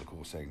 but one of the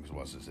coolest things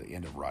was the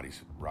end of Roddy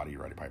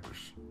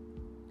Piper's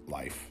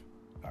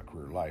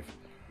career life.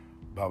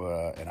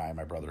 Bubba and I and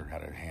my brother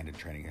had a hand in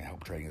training and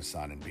helped training his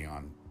son and be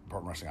on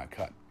Portland Wrestling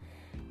Uncut.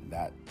 And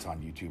that's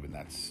on YouTube, and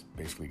that's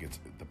basically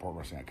the Portland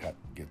Wrestling Uncut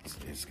gets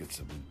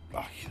a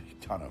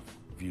ton of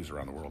views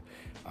around the world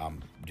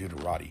due to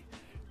Roddy.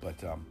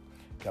 But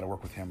got to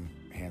work with him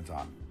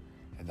hands-on,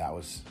 and that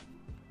was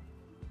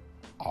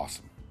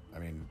awesome.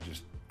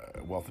 Just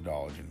a wealth of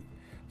knowledge. And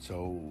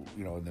so,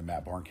 and then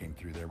Matt Barn came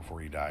through there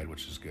before he died,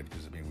 which is good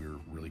because, we were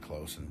really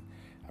close. And,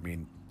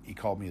 he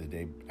called me the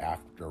day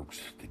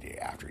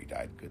after he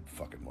died. Good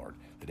fucking Lord.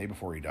 The day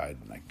before he died,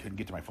 and I couldn't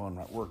get to my phone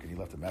at work, and he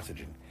left a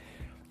message. And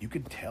you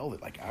could tell that,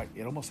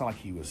 it almost sounded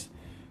like he was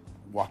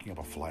walking up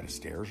a flight of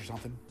stairs or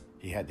something.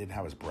 He didn't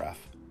have his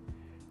breath.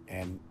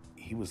 And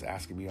he was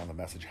asking me on the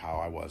message how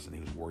I was, and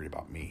he was worried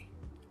about me.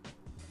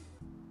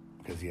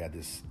 Because he had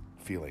this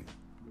feeling.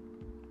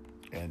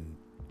 And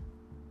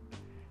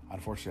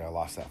unfortunately, I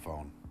lost that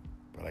phone,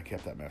 but I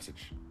kept that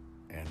message,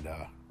 and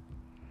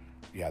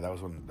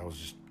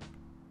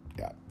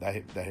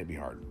that hit me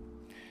hard.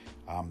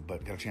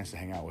 But got a chance to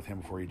hang out with him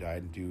before he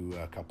died and do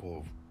a couple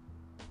of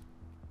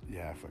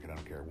I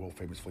don't care, world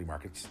famous flea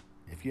markets.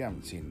 If you're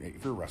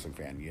a wrestling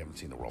fan, you haven't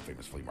seen the world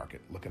famous flea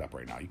market, look it up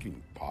right now. You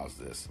can pause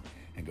this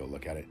and go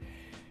look at it.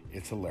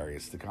 It's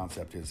hilarious. The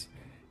concept is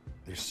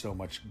there's so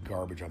much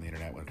garbage on the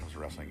internet when it comes to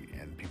wrestling,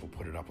 and people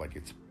put it up like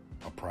it's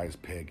a prize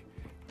pig.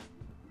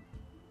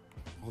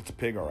 Well, it's a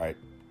pig, all right,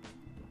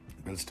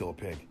 but it's still a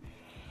pig.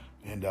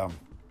 And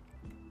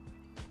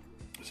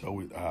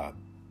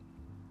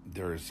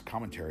there's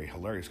commentary,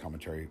 hilarious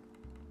commentary,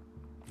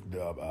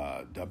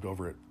 dubbed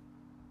over it.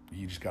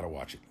 You just got to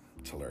watch it.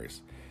 It's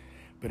hilarious.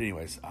 But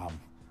anyways,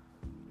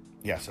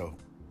 so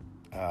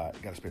got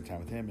to spend time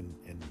with him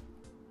and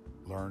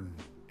learn.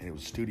 And it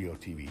was studio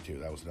TV too.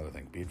 That was another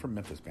thing. Being from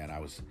Memphis, man, I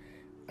was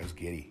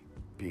giddy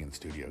being in the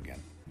studio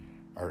again,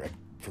 or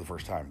for the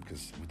first time,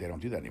 because they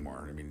don't do that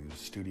anymore. The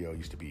studio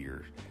used to be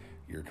your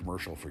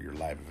commercial for your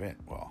live event.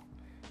 Well,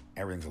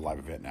 everything's a live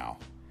event now.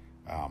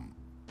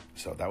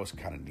 So that was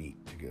kind of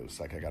neat to go.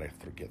 It's like I got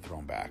to get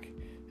thrown back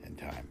in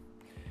time.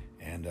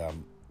 And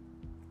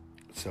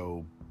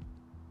so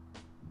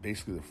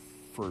basically the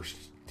first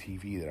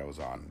TV that I was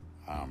on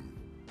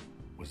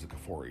was the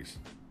Kaforis.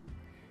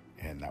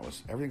 And that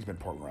was, everything's been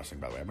Portland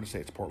Wrestling, by the way. I'm going to say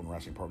it's Portland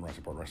Wrestling,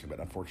 but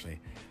unfortunately,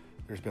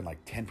 there's been like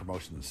 10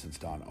 promotions since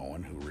Don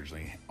Owen, who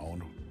originally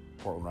owned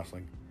Portland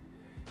Wrestling.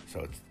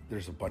 So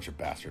there's a bunch of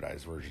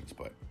bastardized versions,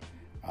 but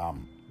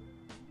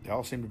they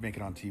all seem to make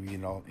it on TV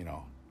and all,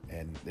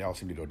 and they all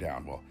seem to go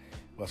down. Well,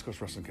 West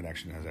Coast Wrestling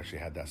Connection has actually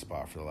had that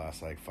spot for the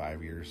last like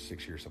 5 years,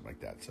 6 years, something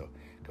like that. So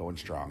going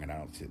strong, and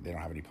they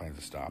don't have any plans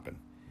to stop. And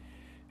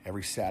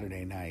every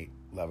Saturday night,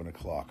 11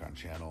 o'clock on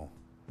channel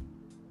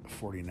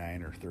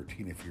 49 or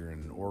 13 if you're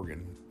in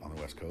Oregon on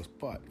the West Coast,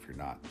 but if you're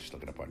not, just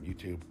look it up on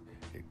YouTube.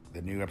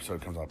 The new episode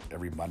comes up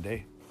every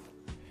Monday.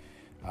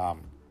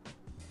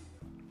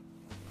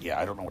 Yeah,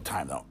 I don't know what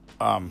time though.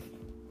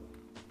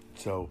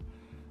 So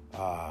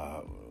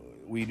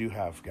we do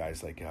have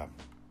guys like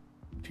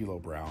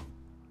Tilo Brown,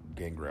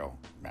 Gangrel,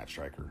 Matt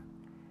Stryker,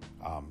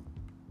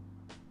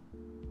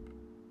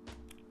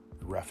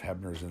 Ref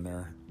Hebner's in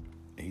there.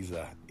 He's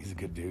a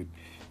good dude.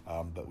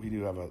 But we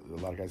do have a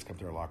lot of guys come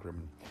to our locker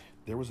room. And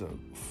there was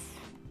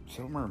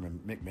somewhere in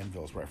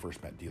McMinnville's where I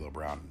first met D'Lo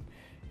Brown.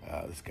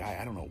 This guy,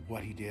 I don't know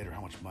what he did or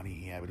how much money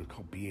he had, but it was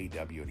called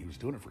BAW, and he was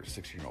doing it for a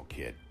 16-year-old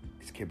kid.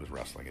 His kid was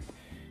wrestling, and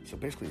so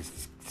basically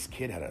this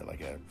kid had a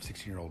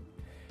 16-year-old,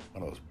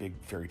 one of those big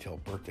fairy tale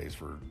birthdays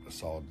for a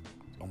solid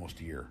almost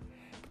a year.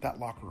 But that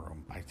locker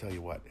room, I tell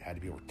you what, had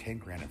to be over 10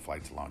 grand in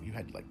flights alone. You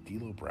had like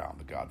D'Lo Brown,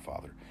 the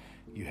Godfather.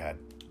 You had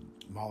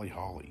Molly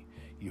Holly.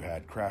 You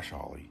had Crash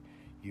Holly.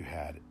 You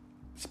had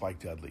Spike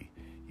Dudley.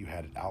 You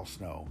had Al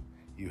Snow.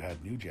 You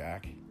had New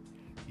Jack.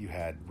 You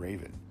had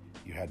Raven.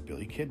 You had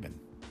Billy Kidman.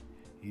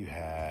 You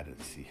had,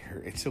 let's see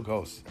here, it still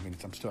goes. I mean,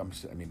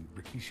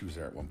 Rikishi was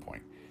there at one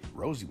point.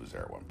 Rosie was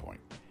there at one point.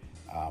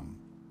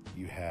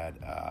 You had,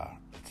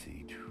 let's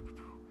see.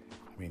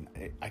 I mean,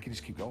 I could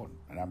just keep going.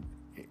 And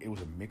it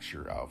was a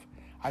mixture of,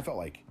 I felt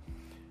like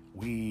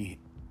we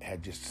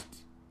had just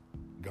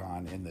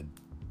gone in the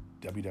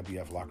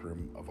WWF locker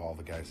room of all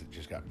the guys that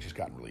just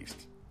gotten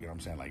released. You know what I'm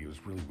saying? Like, it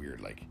was really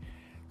weird, like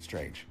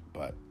strange,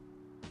 but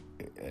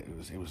it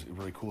was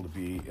really cool to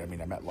be. I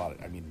mean, I met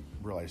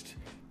realized,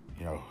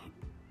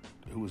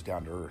 who was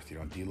down to earth.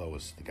 D'Lo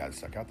was the guy that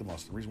stuck out the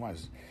most. The reason why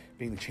is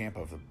being the champ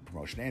of the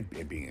promotion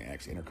and being an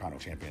ex-Intercontinental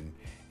champion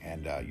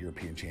and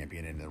European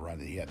champion in the run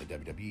that he had in the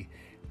WWE.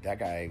 That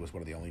guy was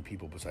one of the only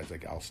people besides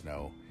like Al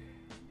Snow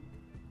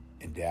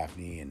and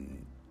Daphne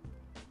and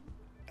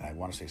I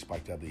want to say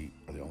Spike Dudley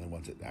are the only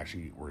ones that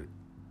actually were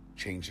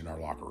changed in our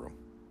locker room.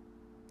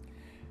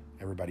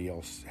 Everybody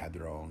else had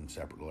their own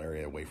separate little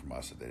area away from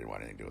us that they didn't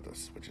want anything to do with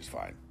us, which is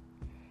fine.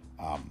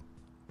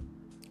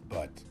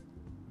 But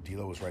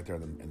D'Lo was right there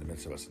in the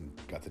midst of us and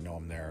got to know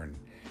him there. And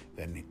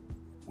then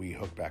we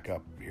hooked back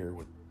up here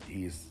with,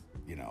 he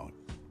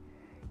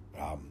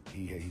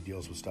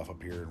deals with stuff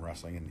up here in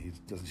wrestling, and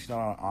he's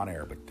not on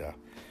air, but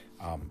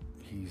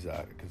he's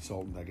a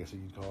consultant, I guess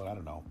you'd call it.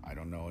 I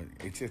don't know.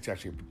 It's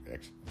actually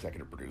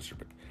executive producer,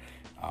 but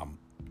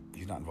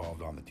he's not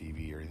involved on the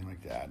TV or anything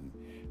like that.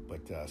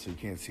 But so you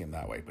can't see him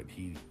that way. But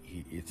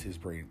it's his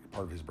brain,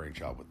 part of his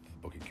brainchild with the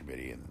booking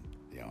committee and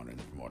the owner and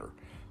the promoter.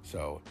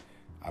 So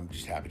I'm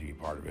just happy to be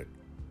part of it.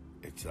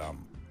 It's a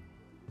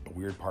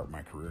weird part of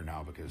my career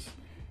now because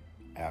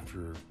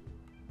after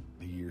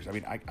the years, I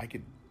mean, I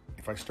could,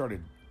 if I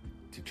started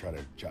to try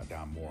to jot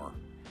down more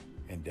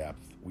in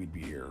depth, we'd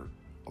be here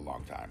a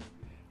long time.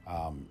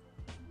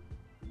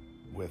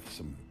 With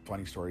some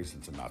funny stories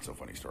and some not so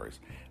funny stories.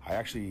 I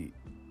actually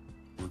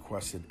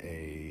requested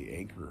a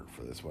anchor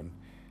for this one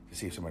to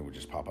see if somebody would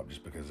just pop up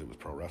just because it was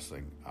pro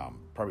wrestling.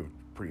 Probably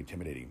a pretty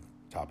intimidating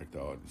topic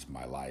though. It's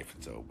my life,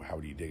 and so how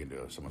do you dig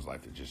into someone's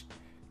life that's just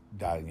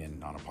diving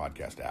in on a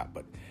podcast app?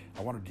 But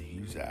I wanted to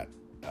use that.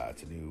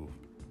 It's a new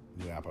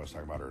app I was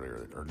talking about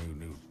earlier, or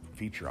new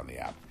feature on the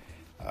app,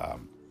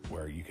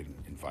 where you can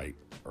invite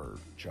or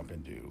jump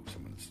into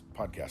someone's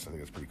podcast. I think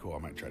that's pretty cool. I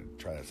might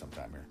try that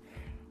sometime here.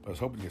 But I was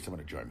hoping to get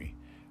someone to join me.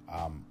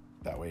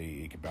 That way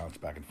you could bounce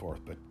back and forth.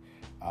 But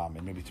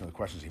and maybe some of the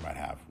questions he might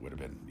have would have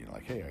been,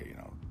 like, hey,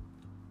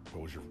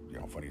 what was your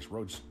funniest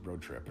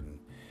road trip and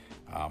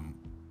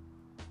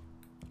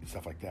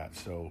stuff like that.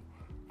 So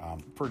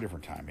for a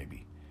different time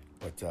maybe.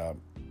 But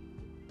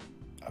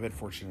I've been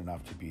fortunate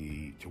enough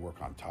to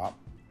work on top.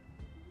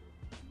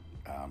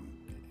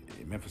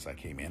 In Memphis, I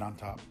came in on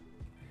top.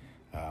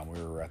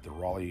 We were at the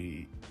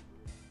Raleigh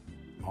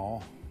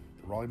Mall,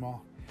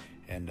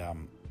 and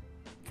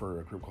for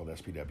a group called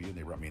SPW, and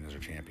they brought me in as their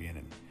champion,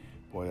 and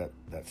boy,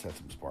 that set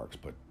some sparks.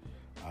 But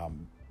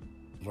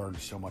learned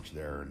so much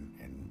there,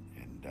 and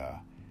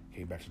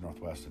came back to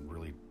Northwest, and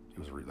really it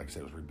was like I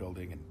said, it was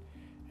rebuilding,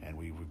 and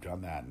we've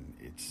done that, and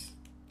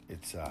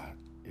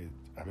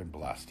I've been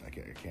blessed. I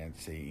can't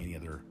say any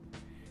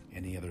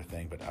other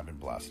thing, but I've been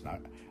blessed. And I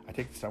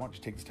want you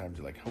to take this time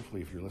to, like,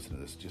 hopefully if you're listening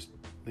to this, just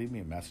leave me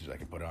a message I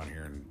can put on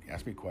here and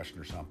ask me a question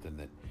or something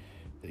that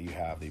you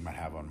might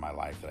have on my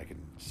life that I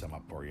can sum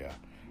up for you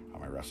on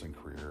my wrestling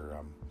career.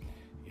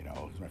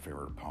 Who's my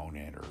favorite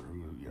opponent, or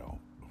who,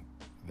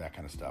 that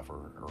kind of stuff,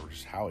 or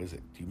just how is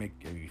it? If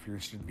you're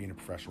interested in being a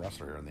professional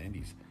wrestler in the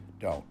Indies,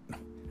 don't.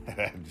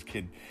 I'm just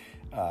kidding.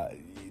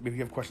 Maybe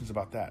you have questions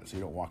about that, so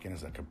you don't walk in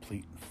as a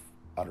complete,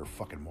 utter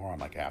fucking moron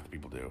like half the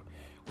people do,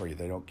 where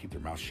they don't keep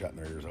their mouth shut and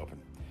their ears open.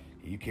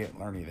 You can't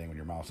learn anything when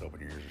your mouth's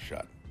open, your ears are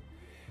shut.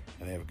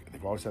 And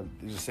they've always had,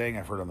 there's a saying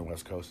I've heard on the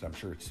West Coast, and I'm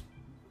sure it's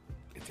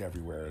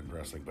everywhere in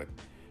wrestling, but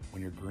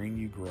when you're green,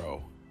 you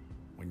grow.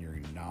 When you're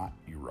not,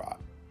 you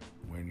rot.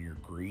 When you're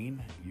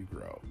green, you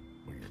grow.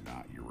 When you're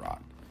not, you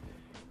rot.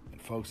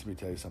 And folks, let me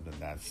tell you something,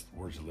 that's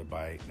words to live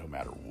by no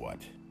matter what.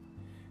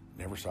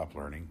 Never stop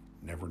learning.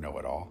 Never know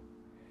it all.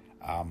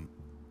 I've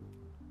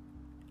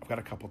got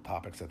a couple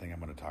topics I think I'm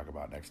going to talk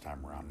about next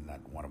time around, and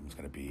that one of them is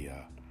going to be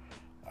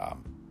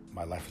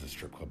my life as a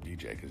strip club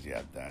DJ, because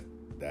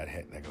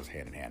that goes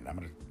hand in hand. And I'm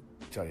going to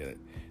tell you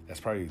that's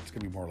probably, it's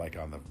going to be more like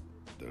on the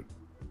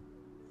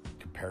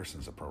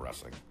comparisons of pro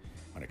wrestling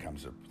when it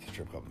comes to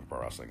strip club and pro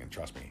wrestling, and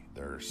trust me,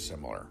 they're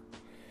similar.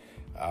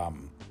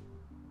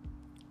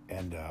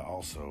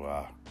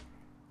 Also,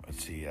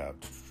 let's see, what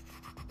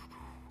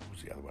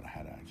was the other one I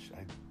had? I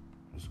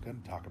was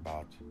going to talk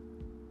about,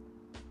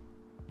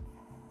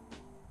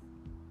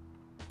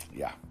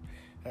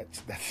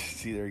 that's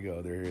see, there you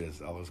go, there it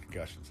is, all those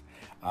concussions.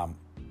 Not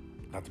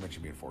to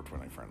mention being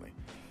 420 friendly,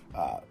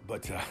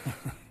 but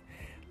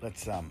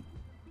let's so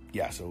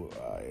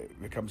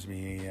if it comes to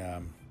me,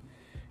 I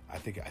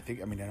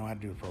mean, I know how to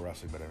do pro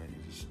wrestling, but I mean,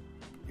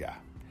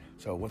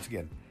 so once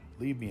again,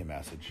 leave me a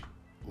message,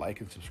 like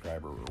and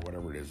subscribe, or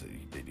whatever it is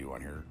that they do on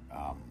here.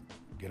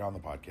 Get on the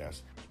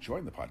podcast,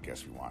 join the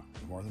podcast if you want.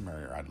 The more the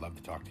merrier. I'd love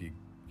to talk to you,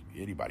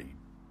 anybody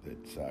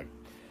that's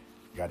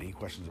got any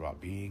questions about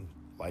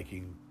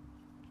liking,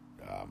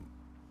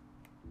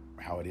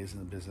 how it is in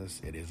the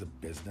business. It is a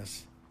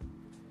business.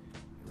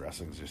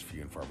 Wrestling is just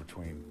few and far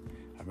between.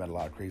 I've met a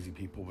lot of crazy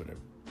people, but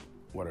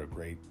what a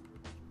great,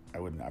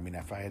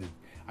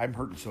 I'm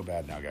hurting so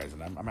bad now, guys,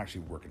 and I'm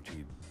actually working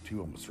two,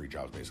 almost 3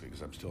 jobs, basically,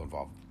 because I'm still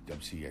involved in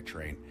WC. I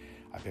train.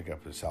 I pick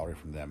up a salary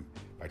from them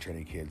by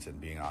training kids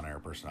and being on-air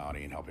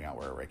personality and helping out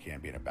wherever I can,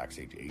 being a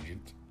backstage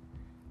agent.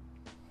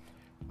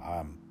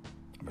 I'm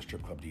a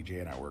strip club DJ,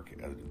 and I work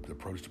at the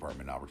produce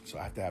department in Alberton, so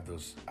I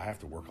have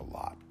to work a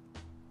lot,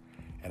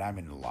 and I'm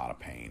in a lot of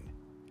pain.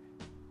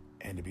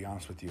 And to be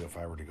honest with you, if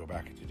I were to go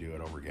back to do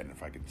it over again,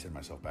 if I could send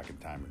myself back in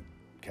time and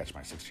catch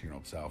my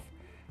 16-year-old self,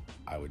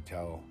 I would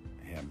tell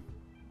him,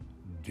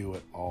 do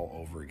it all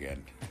over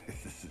again.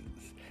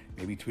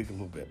 Maybe tweak a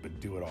little bit,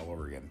 but do it all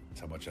over again. That's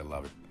how much I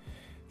love it.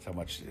 It's how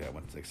much,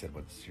 like I said,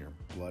 once your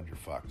blood, you're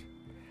fucked.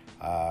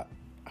 I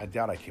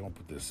doubt I came up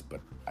with this,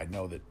 but I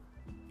know that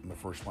I'm the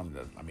first one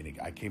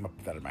I came up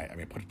with that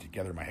I put it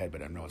together in my head,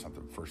 but I know it's not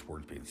the first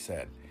words being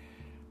said.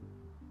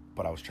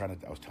 But I was telling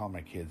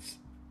my kids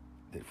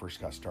that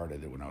first got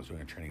started that when I was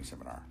doing a training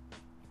seminar.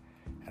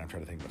 And I'm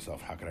trying to think to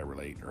myself, how can I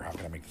relate, or how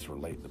can I make this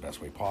relate the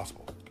best way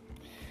possible?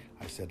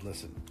 I said,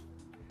 listen,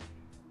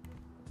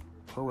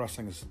 pro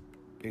wrestling is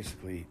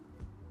basically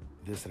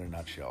this in a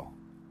nutshell.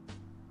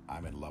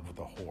 I'm in love with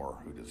a whore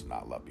who does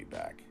not love me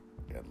back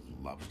and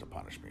loves to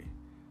punish me.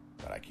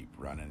 But I keep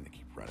running and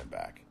keep running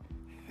back.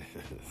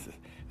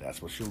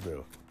 That's what she'll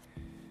do.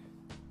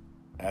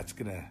 That's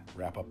going to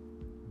wrap up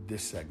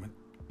this segment.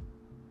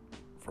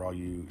 For all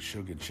you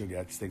Shug and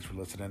Shugettes, thanks for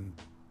listening.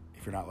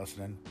 If you're not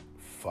listening,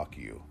 fuck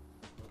you.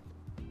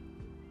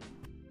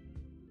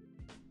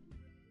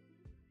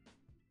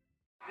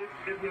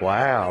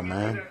 Wow,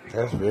 man.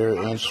 That's very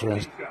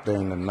interesting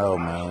to know,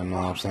 man. You know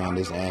what I'm saying?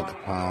 This Andy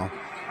Capone.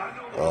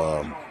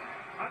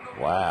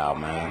 Wow,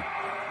 man.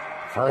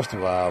 First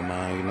of all,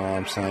 man, you know what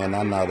I'm saying?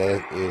 I know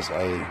that is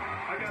a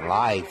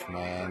life,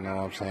 man. You know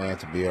what I'm saying?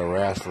 To be a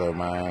wrestler,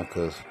 man.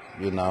 Because,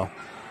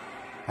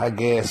 I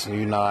guess,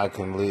 I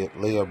can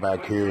live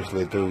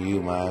vicariously through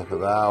you, man.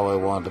 Because I always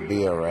wanted to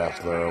be a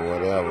wrestler or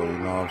whatever. You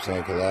know what I'm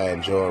saying? Because I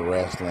enjoy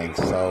wrestling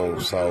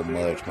so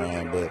much,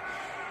 man. But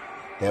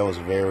that was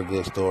a very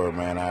good story,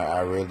 man.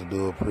 I really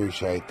do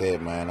appreciate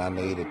that, man. I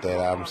needed that.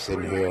 I'm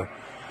sitting here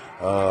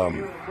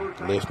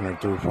listening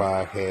through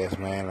podcasts,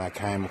 man. I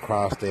came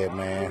across that,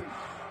 man,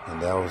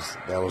 and that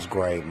was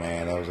great,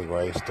 man. That was a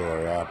great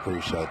story. I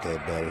appreciate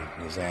that, buddy.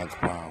 It's Andy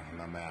Capone,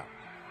 and I'm out.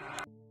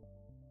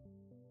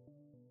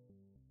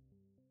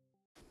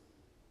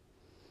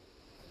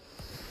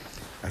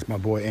 That's my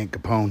boy, Andy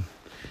Capone.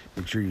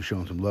 Make sure you show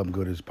him some love and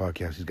go to his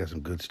podcast. He's got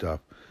some good stuff.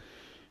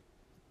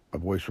 My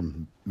boy's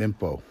from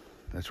Memphis.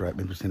 That's right,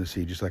 Memphis,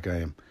 Tennessee, just like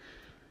I am.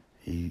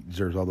 He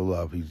deserves all the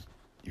love.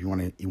 If you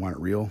want it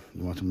real,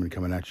 you want somebody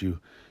coming at you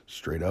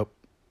straight up,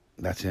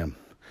 that's him.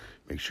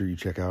 Make sure you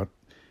check out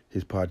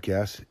his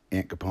podcast,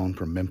 Andy Capone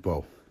from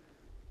Memphis.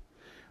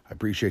 I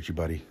appreciate you,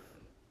 buddy.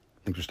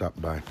 Thanks for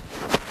stopping by.